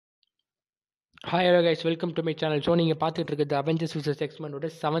Hi hello guys, welcome to my channel. So நீங்கள் பார்த்துட்டு இருக்கிறது Avengers versus எக்ஸ்மெனோட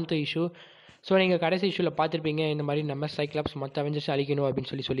 7th issue. So நீங்கள் கடைசி இஷ்யூவில் பார்த்துருப்பீங்க, இந்த மாதிரி நம்ம சைக்ளாப்ஸ் மற்ற அவெஞ்சர்ஸ் அழிக்கணும் அப்படின்னு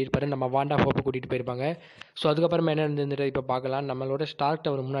சொல்லியிருப்பாரு. நம்ம வாண்டா ஹோப்பை கூட்டிகிட்டு போயிருப்பாங்க. ஸோ அதுக்கப்புறமா என்ன இருந்தது இப்போ பார்க்கலாம். நம்மளோட ஸ்டார்க்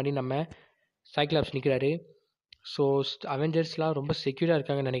டவர் முன்னாடி நம்ம சைக்ளாப்ஸ் நிற்கிறாரு. ஸோ அவெஞ்சர்ஸ்லாம் ரொம்ப செக்யூராக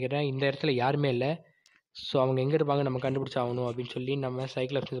இருக்காங்கன்னு நினைக்கிறேன். இந்த இடத்துல யாருமே இல்லை. ஸோ அவங்க எங்கே இருப்பாங்க நம்ம கண்டுபிடிச்சாகணும் அப்படின்னு சொல்லி நம்ம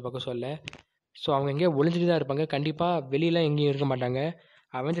சைக்ளாப்ஸ் இந்த பக்கம் சொல்ல. ஸோ அவங்க எங்கேயோ ஒளிஞ்சிட்டு தான் இருப்பாங்க. கண்டிப்பாக வெளியில் எங்கேயும் இருக்க மாட்டாங்க.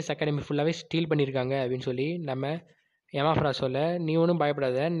 அவெஞ்சர்ஸ் அகாடமி ஃபுல்லாகவே ஸ்டீல் பண்ணியிருக்காங்க அப்படின்னு சொல்லி நம்ம எமாஃப்ரா சொல்ல, நீ ஒன்றும்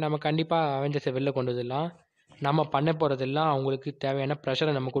பயப்படாத, நம்ம கண்டிப்பாக அவெஞ்சர்ஸை வெளில கொண்டு வந்துடலாம். நம்ம பண்ண போகிறதெல்லாம் அவங்களுக்கு தேவையான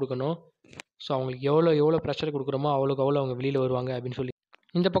ப்ரெஷரை நம்ம கொடுக்கணும். ஸோ அவங்களுக்கு எவ்வளோ ப்ரெஷர் கொடுக்குறோமோ அவ்வளோக்கு அவ்வளோ அவங்க வெளியில் வருவாங்க அப்படின்னு சொல்லி.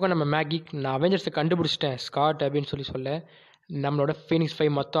 இந்த பக்கம் நம்ம மேகிக், நான் அவெஞ்சர்ஸை கண்டுபிடிச்சிட்டேன் ஸ்காட் அப்படின்னு சொல்ல, நம்மளோட ஃபீனிக்ஸ்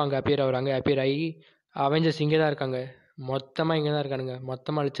 5 மொத்தம் அங்கே அப்பியர் ஆகி அவெஞ்சர்ஸ் இங்கே தான் இருக்காங்க, மொத்தமாக இங்கே தான் இருக்கானுங்க,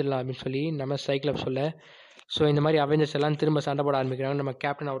 மொத்தமாக அழிச்சிடலாம் அப்படின்னு சொல்லி நம்ம சைக்கிள் சொல்ல. ஸோ இந்த மாதிரி அவெஞ்சர்ஸ் எல்லாம் திரும்ப சண்டை போட ஆரம்பிக்கிறாங்க. நம்ம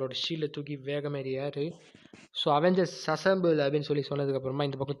கேப்டன் அவரோட ஷீல்டை தூக்கி வேகமாக ஏறியாரு. ஸோ அவெஞ்சர்ஸ் அசம்பிள் அப்படின்னு சொன்னதுக்கப்புறமா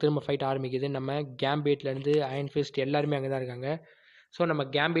இந்த பக்கம் திரும்ப ஃபைட் ஆரம்பிக்குது. நம்ம கேம்பிட்லேருந்து அயன் ஃபிஸ்ட் எல்லாருமே அங்கே தான் இருக்காங்க. ஸோ நம்ம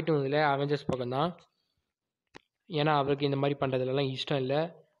கேம்பிட்டும் இதில் அவெஞ்சர்ஸ் பக்கம் தான். ஏன்னா அவருக்கு இந்த மாதிரி பண்ணுறதுலாம் இஷ்டம் இல்லை.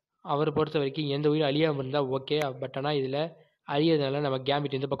 அவரை பொறுத்த வரைக்கும் எந்த உயிரும் அழியாமல் இருந்தால் ஓகே. பட் ஆனால் இதில் அழியறதுனால நம்ம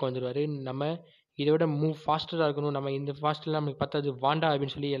கேம்பிட் இந்த பக்கம் வந்துடுவார். நம்ம இதை விட மூவ் ஃபாஸ்டராக இருக்கணும். நம்ம இந்த ஃபாஸ்டெலாம் நமக்கு பத்தாது, வாண்டா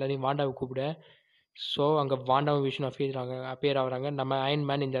அப்படின்னு சொல்லி எல்லாரையும் வாண்டாவை கூப்பிட. ஸோ அங்கே வாண்டாவும் விஷன் அப்பியர் ஆகிறாங்க. நம்ம அயன்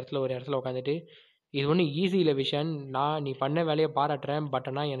மேன் இந்த இடத்துல ஒரு இடத்துல உட்காந்துட்டு, இது ஒன்றும் ஈஸி இல்லை விஷன், நீ பண்ண வேலையை பாராட்டுறேன், பட்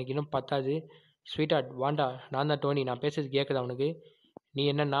ஆனால் எனக்கு இன்னும் பத்தாது. ஸ்வீட் ஹார்ட் வாண்டா, நான் தான் டோனி, நான் பேசுறது கேட்குது அவனுக்கு. நீ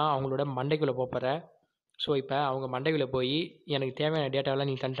என்னென்னா அவங்களோட மண்டைக்குள்ளே போகிற. ஸோ இப்போ அவங்க மண்டைக்குள்ளே போய் எனக்கு தேவையான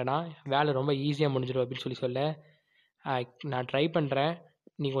டேட்டாவெல்லாம் நீ தந்துட்டனா வேலை ரொம்ப ஈஸியாக முடிஞ்சிடும் அப்படின்னு சொல்ல, நான் ட்ரை பண்ணுறேன்,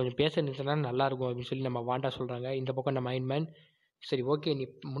 நீ கொஞ்சம் பேச நிறுத்தினா நல்லாயிருக்கும் அப்படின்னு சொல்லி நம்ம வாண்டா சொல்கிறாங்க. இந்த பக்கம் நம்ம அயன் மேன், சரி ஓகே நீ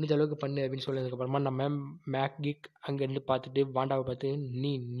முடிஞ்ச அளவுக்கு பண்ணு அப்படின்னு சொன்னதுக்கப்புறமா நம்ம மேக்கிக் அங்கேருந்து பார்த்துட்டு வாண்டாவை பார்த்து,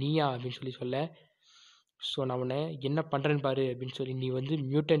 நீயா அப்படின்னு சொல்ல, ஸோ நான் உன்னை என்ன பண்ணுறேன்னு பாரு அப்படின்னு சொல்லி, நீ வந்து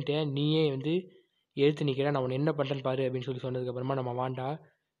மியூட்டன்ட்டை நீயே வந்து எழுத்து நிற்கிறேன், நான் உன்னை என்ன பண்ணுறேன்னு பாரு அப்படின்னு சொன்னதுக்கப்புறமா நம்ம வாண்டா,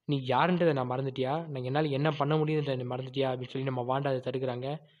 நீ யாருன்றதை நான் மறந்துட்டியா, நான் என்னால் என்ன பண்ண முடியுன்றதை மறந்துட்டியா அப்படின்னு சொல்லி நம்ம வாண்டா அதை தடுக்கிறாங்க.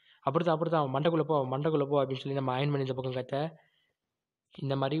 அப்படித்தான் அவன் மண்டைக்குள்ளே போ அப்படின்னு சொல்லி நம்ம அயன் பண்ணி இந்த பக்கம் கத்த.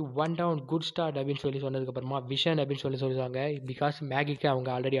 இந்த மாதிரி 1 டவுன் குட் ஸ்டார்ட் அப்படின்னு சொன்னதுக்கப்புறமா விஷன் அப்படின்னு சொல்லுவாங்க. பிகாஸ் மேகிக்கு அவங்க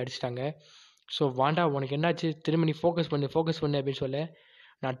ஆல்ரெடி அடிச்சிட்டாங்க. ஸோ வாண்டா உனக்கு என்னாச்சு, திரும்ப நீ ஃபோக்கஸ் பண்ணு அப்படின்னு சொல்ல,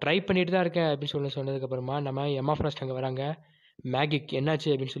 நான் ட்ரை பண்ணிட்டு தான் இருக்கேன் அப்படின்னு சொன்னதுக்கப்புறமா நம்ம எமாஃப்ராஸ்ட் அங்கே வராங்க. மேகிக்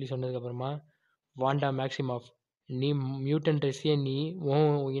என்னாச்சு அப்படின்னு சொன்னதுக்கப்புறமா வாண்டா மேக்ஸிமாஃப், நீ மியூட்டன் ட்ரெஸ்ஸையே நீ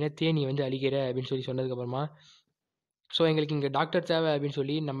உன் இனத்தையே நீ வந்து அழிக்கிற அப்படின்னு சொன்னதுக்கப்புறமா, ஸோ எங்களுக்கு இங்கே டாக்டர் தேவை அப்படின்னு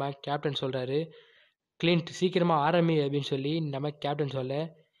சொல்லி நம்ம கேப்டன் சொல்கிறாரு. கிளின்ட் சீக்கிரமாக ஆரம்பி அப்படின்னு சொல்லி நம்ம கேப்டன் சொல்ல,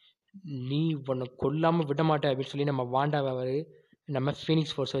 நீ உன்னை கொல்லாமல் விட மாட்டேன் அப்படின்னு சொல்லி நம்ம வாண்டாவை நம்ம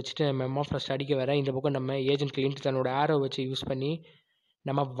ஃபீனிக்ஸ் ஃபோர்ஸ் வச்சுட்டு நம்ம எமாஃப்ராஸ்ட் அடிக்க வர. இந்த பக்கம் நம்ம ஏஜென்ட் கிளின்ட் தன்னோட ஆரோ வச்சு யூஸ் பண்ணி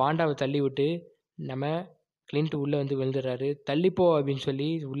நம்ம வாண்டாவை தள்ளி விட்டு நம்ம கிளின்ட் உள்ளே வந்து விழுந்துடுறாரு. தள்ளிப்போ அப்படின்னு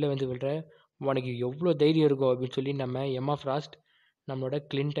சொல்லி உள்ளே வந்து விழுற, உனக்கு எவ்வளோ தைரியம் இருக்கும் அப்படின்னு சொல்லி நம்ம எமாஃப்ராஸ்ட் நம்மளோட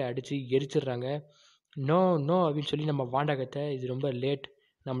கிளின்ட்டை அடித்து எரிச்சிடுறாங்க. நோ அப்படின்னு சொல்லி நம்ம வாண்டா கத்த, இது ரொம்ப லேட்,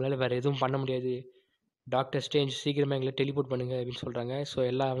 நம்மளால் வேறு எதுவும் பண்ண முடியாது, டாக்டர் ஸ்ட்ரேஞ்ச் சீக்கிரமாக எங்களை டெலிபோர்ட் பண்ணுங்கள் அப்படின்னு சொல்கிறாங்க. ஸோ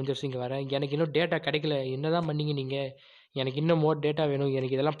எல்லா அவெஞ்சர்ஸும் இங்கே வரேன். எனக்கு இன்னும் டேட்டா கிடைக்கல, என்ன தான் பண்ணீங்க நீங்கள், எனக்கு இன்னும் மோர் டேட்டா வேணும்,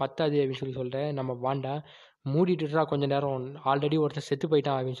 எனக்கு இதெல்லாம் பத்தாது அப்படின்னு சொல்கிறேன். நம்ம வாண்டா மூடிட்டுறா கொஞ்ச நேரம், ஆல்ரெடி ஒருத்தர் செத்து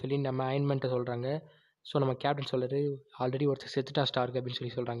போயிட்டான் அப்படின்னு சொல்லி நம்ம அயன்மெண்ட்டை சொல்கிறாங்க. ஸோ நம்ம கேப்டன் சொல்கிறாரு, ஆல்ரெடி ஒருத்தர் செத்துட்டான் ஸ்டார்க்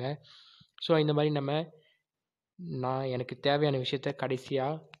அப்படின்னு சொல்கிறாங்க. ஸோ இந்த மாதிரி நான் எனக்கு தேவையான விஷயத்த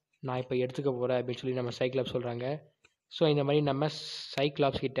கடைசியாக நான் இப்போ எடுத்துக்க போகிறேன் அப்படின்னு சொல்லி நம்ம சைக்கிளாப் சொல்கிறாங்க. ஸோ இந்த மாதிரி நம்ம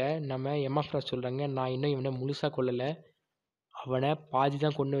சைக்ளாப்ஸ் கிட்ட நம்ம எமாஃப்ராஸ்ட் சொல்கிறாங்க, நான் இன்னும் இவனை முழுசாக கொல்லலை, அவனை பாதி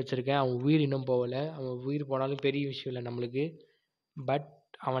தான் கொண்டு வச்சுருக்கேன், அவன் உயிர் இன்னும் போகலை, அவன் உயிர் போனாலும் பெரிய விஷயம் இல்லை நம்மளுக்கு, பட்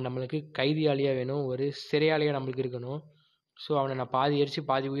அவன் நம்மளுக்கு கைதியாளியாக வேணும், ஒரு சிறையாளியாக நம்மளுக்கு இருக்கணும். ஸோ அவனை நான் பாதி எரித்து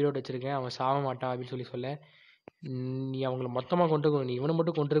பாதி உயிரோடு வச்சுருக்கேன், அவன் சாக மாட்டான் அப்படின்னு சொல்ல, நீ அவங்கள மொத்தமாக கொண்டுக்கணும், நீ இவனை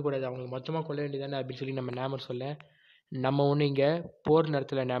மட்டும் கொண்டுருக்கூடாது, அவங்கள மொத்தமாக கொள்ள வேண்டியதானே அப்படின்னு சொல்லி நம்ம நேமர் சொல்ல, நம்ம ஒன்று இங்கே போர்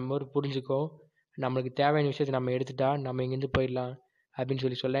நேரத்தில் நேமர் புரிஞ்சுக்கோ, நம்மளுக்கு தேவையான விஷயத்தை நம்ம எடுத்துட்டா நம்ம இங்கேருந்து போயிடலாம்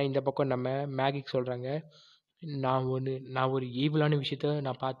அப்படின்னு சொல்ல. இந்த பக்கம் நம்ம மேகிக் சொல்கிறாங்க, நான் ஒரு ஈவிலான விஷயத்த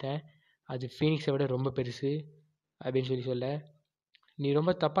நான் பார்த்தேன், அது ஃபீனிக்ஸை விட ரொம்ப பெருசு அப்படின்னு சொல்ல, நீ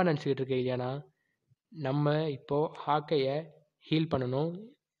ரொம்ப தப்பாக நினச்சிக்கிட்டு இருக்க இல்லையானா, நம்ம இப்போது ஹாக்கையை ஹீல் பண்ணணும்,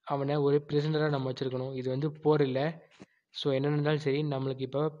 அவனை ஒரு பிரிசனராக நம்ம வச்சுருக்கணும், இது வந்து போர் இல்லை, ஸோ என்ன இருந்தாலும் சரி நம்மளுக்கு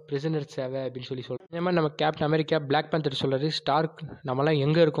இப்போ பிரிசனர் தேவை அப்படின்னு சொல்கிறோம். இந்த மாதிரி நம்ம கேப்டன் அமெரிக்கா பிளாக் பேந்தர் சொல்கிறாரு, ஸ்டார்க் நம்மலாம்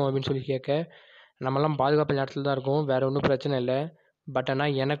எங்கே இருக்கோம் அப்படின்னு சொல்லி கேட்க, நம்மலாம் பாதுகாப்பு நேரத்தில் தான் இருக்கோம், வேறு ஒன்றும் பிரச்சனை இல்லை, பட்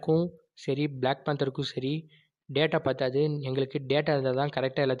ஆனால் எனக்கும் சரி பிளாக் பேந்தருக்கும் சரி டேட்டா பத்தாது, எங்களுக்கு டேட்டா இருந்தால் தான்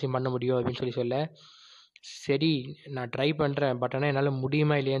கரெக்டாக எல்லாத்தையும் பண்ண முடியும் அப்படின்னு சொல்ல, சரி நான் ட்ரை பண்ணுறேன், பட் ஆனால் என்னால்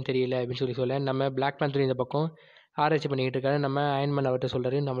முடியுமா இல்லையான்னு தெரியல அப்படின்னு சொல்ல, நம்ம பிளாக் பேந்தர் இந்த பக்கம் ஆராய்ச்சி பண்ணிக்கிட்டு இருக்காரு. நம்ம அயன்மேன் அவர்ட்ட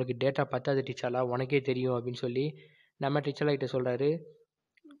சொல்றாரு, "நம்மளுக்கு டேட்டா பத்தாது டீச்சர்லா, உனக்கே தெரியும்" அப்படின்னு சொல்லி நம்ம டீச்சர்லா கிட்ட சொல்றாரு.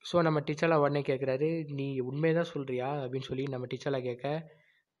 ஸோ நம்ம டீச்சர்லா உடனே கேட்குறாரு, "நீ உண்மைய தான் சொல்றியா?" அப்படின்னு சொல்லி நம்ம டீச்சர்லா கேட்க,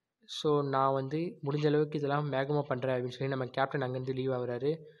 ஸோ நான் வந்து முடிஞ்ச அளவுக்கு இதெல்லாம் வேகமா பண்றேன் அப்படின்னு சொல்லி நம்ம கேப்டன் அங்கேருந்து லீவ்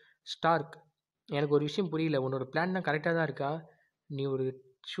ஆகுறாரு. ஸ்டார்க், எனக்கு ஒரு விஷயம் புரியல. உன்னோட பிளான்லாம் கரெக்ட்டா தான் இருக்கா? நீ ஒரு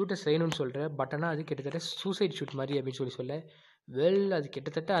ஷூட்ட செய்யணும்னு சொல்ற. பட் ஆனா அது கிட்டத்தட்ட சூசைட் ஷூட் மாரி அப்படின்னு சொல்லி சொல்ல, வெல் அது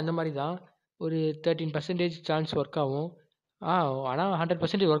கிட்டத்தட்ட அந்த மாரி தான். ஒரு 13% சான்ஸ் ஒர்க் ஆகும். ஆ ஆனா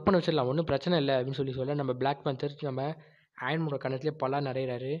 100% ஒர்க் பண்ண வச்சிடலாம். ஒண்ணும் பிரச்சனை இல்ல அப்படின்னு சொல்லி சொல்ல, நம்ம பிளாக் பேந்தர் நம்ம அயன்மேனோட கன்னத்திலே பல்லான்னு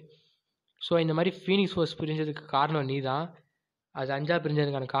அறையிறாரு. ஸோ இந்த மாரி ஃபீனிக்ஸ் ஃபோர்ஸ் பிரிஞ்சதுக்கு காரணம் நீ தான். அது 5ஆ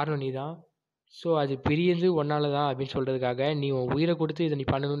பிரிஞ்சதுக்கான காரணம் நீ தான். ஸோ அது பிரியறது உன்னால தான் அப்படின்னு சொல்றதுக்காக, நீ உன் உயிர குடுத்து இத நீ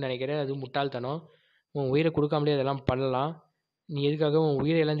பண்ணணும்னு நெனைக்கிற. அது முட்டாள்தனம். உன் உயிர குடுக்காமலே இதெல்லாம் பண்ணலாம். நீ எதுக்காக உன்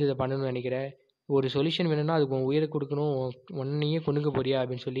உயிர இழந்து இத பண்ணணும்னு நெனைக்கிற? ஒரு சொல்யூஷன் வேணும்னா அதுக்கு உன் உயிர குடுக்கணும். உன்னையே கொன்னுக்க போறியா?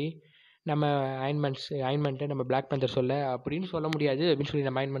 அப்படின்னு சொல்லி நம்ம அயன்மேன்ட்ட நம்ம பிளாக் பேந்தர் சொல்ல, அப்படின்னு சொல்ல முடியாது அப்படின்னு சொல்லி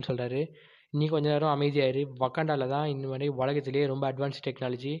நம்ம அயன்மேன் சொல்றாரு. நீ கொஞ்ச நேரம் அமைதியா இரு. வக்காண்டால தான் இந்த மாரி உலகத்திலேயே ரொம்ப அட்வான்ஸ்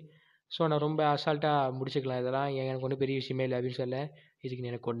டெக்னாலஜி. ஸோ நான் ரொம்ப அசால்ட்டா முடிச்சுக்கலாம் இதெல்லாம். எனக்கு ஒண்ணும் பெரிய விஷயமே இல்ல அப்படின்னு சொல்ல, இதுக்கு நீ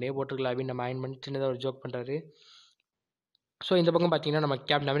என்ன கொன்னே போட்டுருக்கலாம் அப்படின்னு நம்ம அயன்மேன் சின்னதா ஒரு ஜோக் பண்றாரு. ஸோ இந்த பக்கம் பார்த்தீங்கன்னா, நம்ம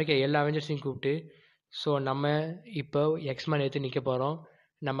கேப்டன் அமெரிக்கா எல்லா அவெஞ்சர்ஸையும் கூப்பிட்டு, ஸோ நம்ம இப்போ எக்ஸ்மேன் எடுத்து நிற்க போகிறோம்.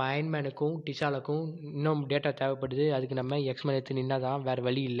 நம்ம அயன்மேனுக்கும் டிசாலுக்கும் இன்னும் டேட்டா தேவைப்படுது. அதுக்கு நம்ம எக்ஸ்மேன் எடுத்து நின்னா தான் வேறு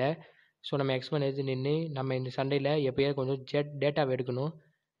வழி இல்ல. ஸோ நம்ம எக்ஸ்மேன் எடுத்து நின்னு, நம்ம இந்த சண்டையில எப்படியாவது கொஞ்சம் டேட்டாவ எடுக்கணும்.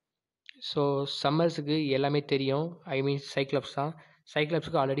 ஸோ சம்மர்ஸுக்கு எல்லாமே தெரியும். ஐ மீன் சைக்ளாப்ஸ் தான்.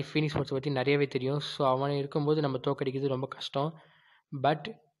 சைக்ளாப்ஸுக்கு ஆல்ரெடி ஃபீனிக்ஸ் ஃபோர்ஸ பத்தி நெறையவே தெரியும். ஸோ அவன் இருக்கும்போது நம்ம தோற்கடிக்கிறது ரொம்ப கஷ்டம். பட்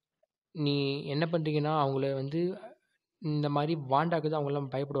நீ என்ன பண்றீங்கன்னா, அவங்கள வந்து இந்த மாரி வாண்டாக்கு தான்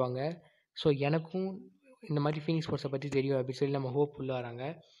அவங்கலாம் பயப்படுவாங்க. ஸோ எனக்கும் இந்த மாரி ஃபீனிக்ஸ் ஃபோர்ஸ பத்தி தெரியும் அப்படின்னு சொல்லி நம்ம ஹோப் உள்ள வராங்க.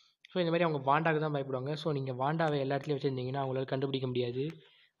 ஸோ இந்த மாரி அவங்க வாண்டாக்கு தான் பயப்படுவாங்க. ஸோ நீங்க வாண்டாவ எல்லா இடத்துலயும் வச்சிருந்தீங்கன்னா, அவங்களால கண்டுபிடிக்க முடியாது.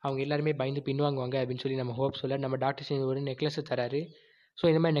 அவங்க எல்லாருமே பயந்து பின்வாங்குவாங்க அப்படின்னு சொல்லி நம்ம ஹோப் சொல்ல, நம்ம டாக்டர் ஸ்ட்ரேஞ்ச் ஒரு நெக்லஸ தராரு. ஸோ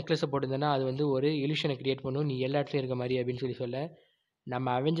இந்த மாரி நெக்லஸ போட்டிருந்தேன்னா, அது வந்து ஒரு இல்யூஷன கிரியேட் பண்ணும். நீ எல்லா இடத்துலயும் இருக்க மாரி அப்படின்னு சொல்லி சொல்ல, நம்ம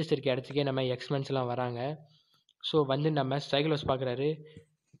அவெஞ்சர்ஸ் இருக்க இடத்துக்கே நம்ம எக்ஸ்மென்ஸ்லாம் வராங்க. ஸோ வந்து நம்ம சைக்ளோப்ஸ் பார்க்குறாரு.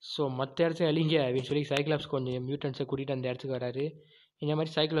 ஸோ மத்த இடத்துல அழிங்க அப்படின்னு சொல்லி சைக்ளாப்ஸ் கொஞ்சம் மியூட்டன்ஸை கூட்டிகிட்டு அந்த இடத்துக்கு வராரு. இந்த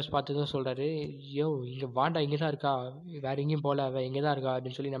மாதிரி சைக்ளாப்ஸ் பார்த்ததும் சொல்கிறாரு, யோ இங்கே வாண்டா இங்கே தான் இருக்கா, வேறு எங்கேயும் போகல, அவள் இங்கே தான் இருக்கா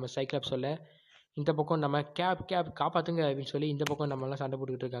அப்படின்னு சொல்லி நம்ம சைக்ளாப்ஸ் சொல்ல, இந்த பக்கம் நம்ம கேப் காப்பாற்றுங்க அப்படின்னு சொல்லி இந்த பக்கம் நம்மலாம் சண்டை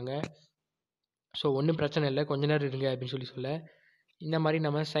போட்டுக்கிட்டு இருக்காங்க. ஸோ ஒன்றும் பிரச்சனை இல்லை, கொஞ்ச நேரம் இருங்க அப்படின்னு சொல்லி சொல்ல, இந்த மாதிரி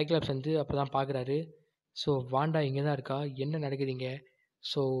நம்ம சைக்ளாப்ஸ் வந்து அப்போ தான் பார்க்குறாரு. ஸோ வாண்டா இங்கே தான் இருக்கா, என்ன நடக்குது இங்கே?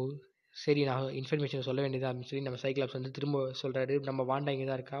 ஸோ சரி நான் இன்ஃபர்மேஷன் சொல்ல வேண்டியதா அப்படின்னு சொல்லி நம்ம சைக்ளாப்ஸ் வந்து திரும்ப சொல்கிறாரு, நம்ம வாண்டா இங்கே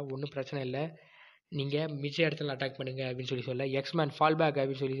தான் இருக்கா, ஒன்றும் பிரச்சனை இல்லை, நீங்கள் மிச்ச இடத்துல அட்டாக் பண்ணுங்க அப்படின்னு சொல்லி சொல்ல, எக்ஸ்மேன் ஃபால் பேக்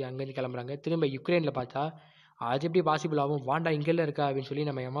அப்படின்னு சொல்லி அங்கேருந்து கிளம்புறாங்க. திரும்ப யுக்ரைனில் பார்த்தா அது எப்படி பாசிபிள் ஆகும், வாண்டா இங்கெல்லாம் இருக்கா அப்படின்னு சொல்லி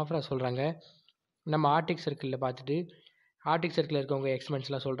நம்ம எமாஃப்ரா சொல்கிறாங்க. நம்ம ஆர்டிக் சர்க்கிளில் பார்த்துட்டு ஆர்டிக் சர்க்கிளில் இருக்கவங்க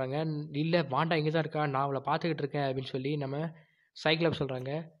எக்ஸ்மென்ஸ்லாம் சொல்கிறாங்க, இல்லை வாண்டா இங்கே தான் இருக்கா, நான் அவளை பார்த்துக்கிட்டு இருக்கேன் அப்படின்னு சொல்லி நம்ம சைக்ளாப்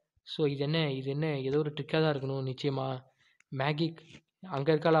சொல்கிறாங்க. ஸோ இது என்ன ஏதோ ஒரு ட்ரிக்காக தான் இருக்கணும் நிச்சயமாக. மேகிக்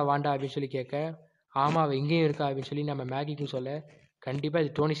அங்கே இருக்காளா வாண்டா அப்படின்னு சொல்லி கேட்க, ஆமாம் அவள் இங்கேயும் இருக்கா அப்படின்னு சொல்லி நம்ம மேகிக்கும் சொல்ல, கண்டிப்பாக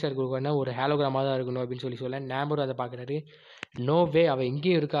இது டோனி ஸ்டார்க் ஒரு ஹேலோகிராமாக தான் இருக்கணும் அப்படின்னு சொல்லி சொல்ல, நேமரும் அதை பார்க்குறாரு. நோ வே அவள்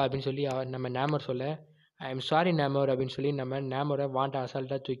இங்கேயும் இருக்கா அப்படின்னு சொல்லி நம்ம நேமர் சொல்ல, ஐ எம் சாரி நேமர் அப்படின்னு சொல்லி நம்ம நேமரை வாண்டா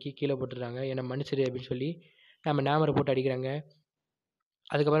அசால்ட்டாக தூக்கி கீழே போட்டுடுறாங்க. என்னை மன்னிச்சிடு அப்படின்னு சொல்லி நம்ம நேமரை போட்டு அடிக்கிறாங்க.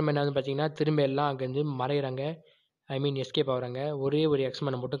 அதுக்கப்புறம் என்ன ஆகுதுன்னு பார்த்தீங்கன்னா, திரும்ப எல்லாம் அங்கேருந்து மறையிறாங்க. ஐ மீன் எஸ்கேப் ஆகுறாங்க. ஒரே ஒரு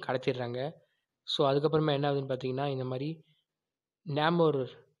எக்ஸ்மேனை மட்டும் கடத்திடுறாங்க. ஸோ அதுக்கப்புறமா என்ன ஆகுதுன்னு பார்த்தீங்கன்னா, இந்த மாதிரி நேமோர்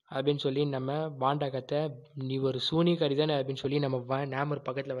அப்படின்னு சொல்லி நம்ம வாண்டா கத்த, நீ ஒரு சூனியக்காரி தானே அப்படின்னு சொல்லி நம்ம நேமர்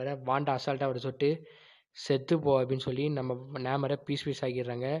பக்கத்தில் வர வாண்டா அசால்ட்டாக அவரை சொட்டு செத்து போ அப்படின்னு சொல்லி நம்ம நேமரை பீஸ்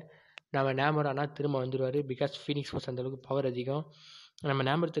ஆக்கிடுறாங்க. நம்ம நேமர் ஆனால் திரும்ப வந்துடுவார். பிகாஸ் ஃபீனிக்ஸ் ஃபோர்ஸ் அந்தளவுக்கு பவர் அதிகம். நம்ம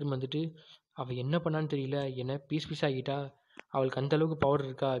நேமர் திரும்ப வந்துட்டு, அவள் என்ன பண்ணான்னு தெரியல, என்ன பீஸ் ஆகிட்டா, அவளுக்கு அந்தளவுக்கு பவர்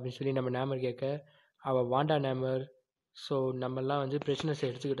இருக்கா அப்படின்னு சொல்லி நம்ம நேமர் கேட்க, அவள் வாண்டா நேமர். ஸோ நம்மலாம் வந்து பிரிசனர்ஸை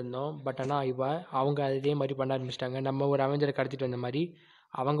எடுத்துக்கிட்டு இருந்தோம். பட் ஆனால் அவங்க அதே மாதிரி பண்ண ஆரம்பிச்சிட்டாங்க. நம்ம ஒரு அவெஞ்சரை கடத்திட்டு வந்த மாதிரி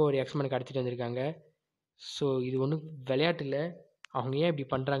அவங்க ஒரு எக்ஸ்மேனை கடத்திட்டு வந்திருக்காங்க. ஸோ இது ஒன்றும் விளையாட்டு இல்லை, அவங்க ஏன் இப்படி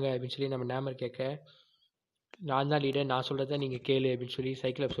பண்ணுறாங்க அப்படின்னு சொல்லி நம்ம நேமர் கேட்க, நான் தான் லீடர், நான் சொல்கிறத நீங்கள் கேளு அப்படின்னு சொல்லி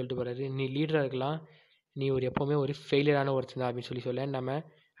சைக்கிள் சொல்லிட்டு போகிறாரு. நீ லீடராக இருக்கலாம், நீ எப்போவுமே ஒரு ஃபெயிலியரான ஒருத்தன் தான் அப்படின்னு சொல்லி சொல்ல, நம்ம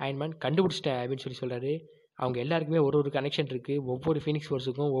அயன்மேன் கண்டுபிடிச்சிட்டேன் அப்படின்னு சொல்லி சொல்கிறாரு. அவங்க எல்லாருக்குமே ஒரு கனெக்ஷன் இருக்குது, ஒவ்வொரு ஃபீனிக்ஸ்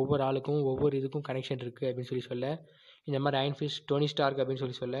ஃபோர்ஸுக்கும் ஒவ்வொரு ஆளுக்கும் ஒவ்வொரு இதுக்கும் கனெக்ஷன் இருக்குது அப்படின்னு சொல்லி சொல்ல, இந்த மாதிரி அயன் ஃபிஷ் டோனி ஸ்டார்க் அப்படின்னு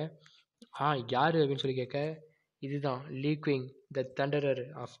சொல்லி சொல்ல, யார் அப்படின்னு சொல்லி கேட்க, இதுதான் லீ குவிங் த தண்டரர்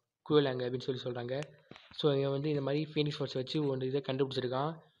ஆஃப் குவலாங் அப்படின்னு சொல்லி சொல்கிறாங்க. ஸோ இவன் வந்து இந்த மாதிரி ஃபீனிக்ஸ் ஃபோர்ஸ் வச்சு ஒரு இதை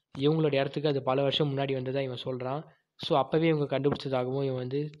கண்டுபிடிச்சிருக்கான். இவங்களோட இடத்துக்கு அது பல வருஷம் முன்னாடி வந்ததாக இவன் சொல்கிறான். ஸோ அப்போவே இவங்க கண்டுபிடிச்சதாகவும் இவன்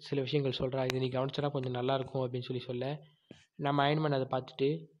வந்து சில விஷயங்கள் சொல்கிறான். இது நீ கவனிச்சனா கொஞ்சம் நல்லாயிருக்கும் அப்படின்னு சொல்லி சொல்ல, நம்ம அயன்மேன் அதை பார்த்துட்டு,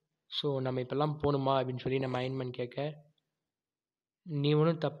 ஸோ நம்ம இப்போல்லாம் போகணுமா அப்படின்னு சொல்லி நம்ம அயன்மேன் கேட்க, நீ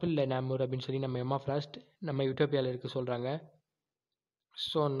ஒன்றும் தப்பு இல்லை நேமூர் அப்படின்னு சொல்லி நம்ம எம்மா ஃப்ராஸ்ட் நம்ம யூட்டோப்பியாவில் இருக்க சொல்கிறாங்க.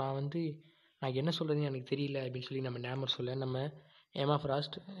 ஸோ நான் என்ன சொல்கிறதுன்னு எனக்கு தெரியல அப்படின்னு சொல்லி நம்ம நேமர் சொல்ல, நம்ம எம்மா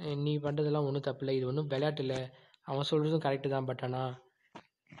ஃப்ராஸ்ட் நீ பண்ணுறதெல்லாம் ஒன்றும் தப்பு இல்லை, இது ஒன்றும் விளையாட்டு இல்லை, அவன் சொல்கிறதும் கரெக்டு தான், பட் ஆனால்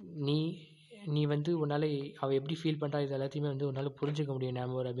நீ நீ உன்னால் அவள் எப்படி ஃபீல் பண்ணுறா இது எல்லாத்தையுமே உன்னால் புரிஞ்சுக்க முடியும்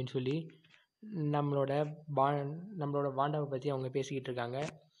நேமர் அப்படின்னு சொல்லி நம்மளோட பா நம்மளோட வாண்டாவை பற்றி அவங்க பேசிக்கிட்டு இருக்காங்க.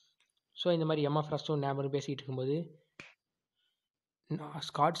 ஸோ இந்த மாதிரி எம்மா ஃப்ராஸ்ட்டும் நேமரும் பேசிக்கிட்டு இருக்கும்போது, நான்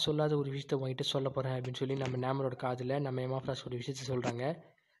ஸ்காட் சொல்லாத ஒரு விஷயத்தை உங்ககிட்ட சொல்ல போகிறேன் அப்படின்னு சொல்லி நம்ம நேமரோட காதில் நம்ம எம்மா ஃப்ராஸ்ட் ஒரு விஷயத்த சொல்கிறாங்க.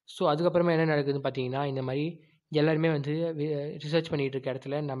 ஸோ அதுக்கப்புறமா என்ன நடக்குதுன்னு பார்த்தீங்கன்னா, இந்த மாதிரி எல்லாருமே ரிசர்ச் பண்ணிகிட்டு இருக்க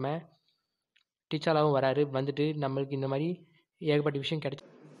இடத்துல நம்ம டீச்சராகவும் வராரு. வந்துட்டு நம்மளுக்கு இந்த மாதிரி ஏகப்பட்ட விஷயம் கிடைச்சி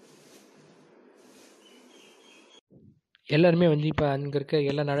எல்லாருமே இப்போ அங்கே இருக்க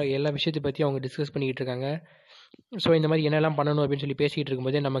எல்லா விஷயத்தை பற்றி அவங்க டிஸ்கஸ் பண்ணிக்கிட்டு இருக்காங்க. ஸோ இந்த மாதிரி என்னெல்லாம் பண்ணணும் அப்படின்னு சொல்லி பேசிக்கிட்டு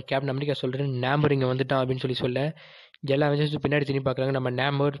இருக்கும்போதே நம்ம கேப்டன் அமெரிக்கா சொல்கிறேன், நேமர் இங்கே வந்துட்டான் அப்படின்னு சொல்லி சொல்ல, எல்லா அவெஞ்சர்ஸும் பின்னாடி திரும்பி பார்க்குறாங்க. நம்ம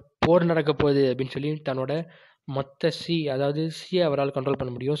நேமர் போர் நடக்க போகுது அப்படின்னு சொல்லி தன்னோட மொத்த அதாவது சீயை அவரால் கண்ட்ரோல்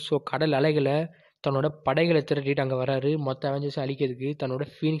பண்ண முடியும். ஸோ கடல் அலைகளை தன்னோட படைகளை திரட்டிட்டு அங்கே வராரு. மொத்த அவெஞ்சர்ஸை அழிக்கிறதுக்கு தன்னோட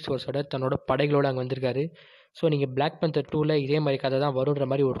ஃபீனிக்ஸ் ஃபோர்ஸோட தன்னோட படைகளோடு அங்கே வந்திருக்காரு. ஸோ நீங்கள் பிளாக் பந்தர் 2ல் இதே மாதிரி கதை தான் வருன்ற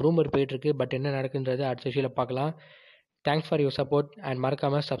மாதிரி ஒரு ரூமர் போயிட்டுருக்கு. பட் என்ன நடக்குன்றது அடுத்த விஷயம் பார்க்கலாம். Thanks for your support and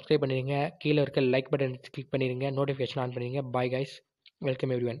மறக்காமல் சப்ஸ்கிரைப் பண்ணிடுங்க. கீழே இருக்க லைக் பட்டன் கிளிக் பண்ணிடுங்க. நோட்டிஃபிகேஷன் ஆன் பண்ணிடுங்க. Bye guys,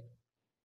 welcome every one.